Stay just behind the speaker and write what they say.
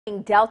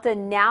Delta,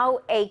 now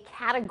a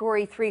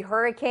Category 3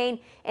 hurricane,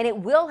 and it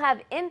will have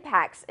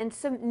impacts and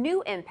some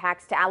new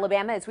impacts to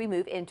Alabama as we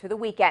move into the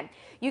weekend.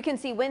 You can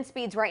see wind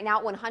speeds right now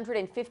at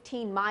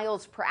 115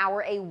 miles per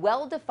hour, a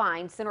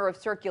well-defined center of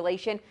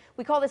circulation.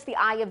 We call this the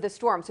eye of the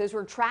storm. So as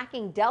we're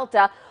tracking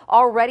Delta,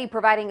 already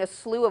providing a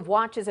slew of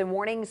watches and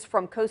warnings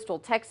from coastal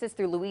Texas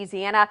through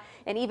Louisiana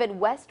and even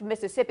West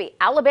Mississippi.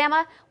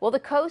 Alabama, well, the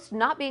coast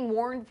not being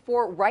warned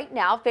for right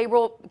now.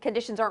 Favorable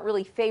conditions aren't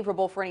really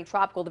favorable for any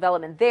tropical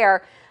development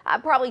there.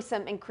 Probably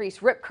some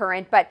increased rip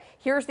current, but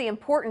here's the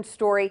important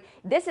story.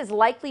 This is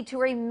likely to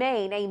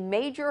remain a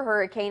major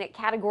hurricane at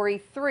Category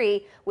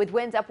 3 with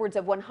winds upwards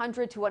of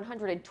 100 to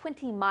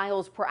 120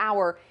 miles per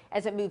hour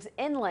as it moves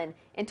inland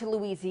into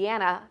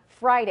Louisiana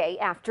Friday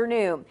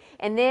afternoon.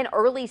 And then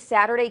early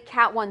Saturday,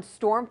 Cat 1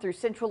 storm through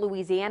central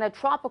Louisiana,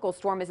 tropical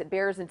storm as it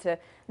bears into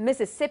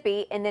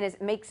Mississippi, and then as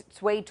it makes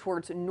its way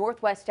towards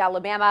northwest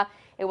Alabama.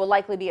 It will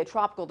likely be a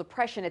tropical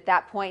depression at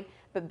that point.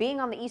 But being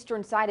on the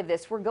eastern side of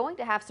this, we're going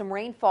to have some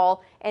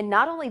rainfall. And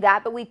not only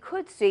that, but we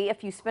could see a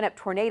few spin-up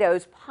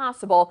tornadoes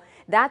possible.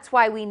 That's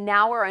why we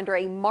now are under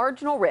a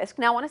marginal risk.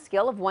 Now on a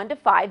scale of 1 to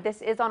 5,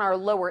 this is on our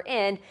lower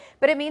end,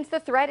 but it means the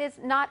threat is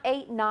not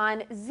a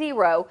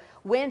non-zero.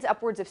 Winds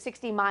upwards of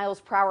 60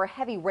 miles per hour,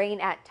 heavy rain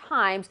at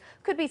times.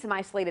 Could be some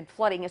isolated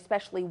flooding,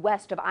 especially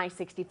west of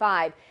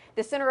I-65.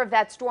 The center of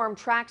that storm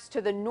tracks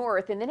to the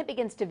north, and then it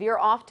begins to veer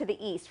off to the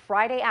east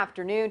Friday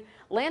afternoon.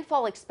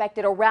 Landfall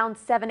expected around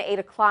 7, 8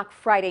 o'clock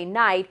Friday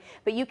night,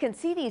 but you can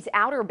see these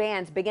outer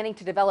bands beginning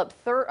to develop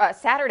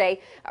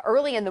Saturday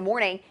early in the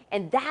morning,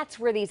 and that's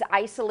where these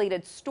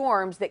isolated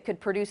storms that could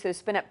produce those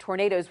spin-up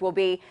tornadoes will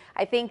be.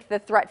 I think the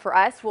threat for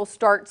us will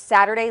start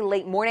Saturday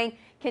late morning,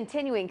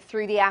 continuing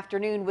through the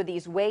afternoon with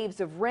these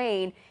waves of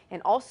rain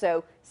and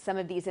also some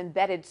of these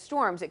embedded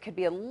storms. It could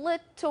be a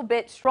little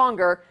bit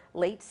stronger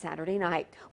late Saturday night.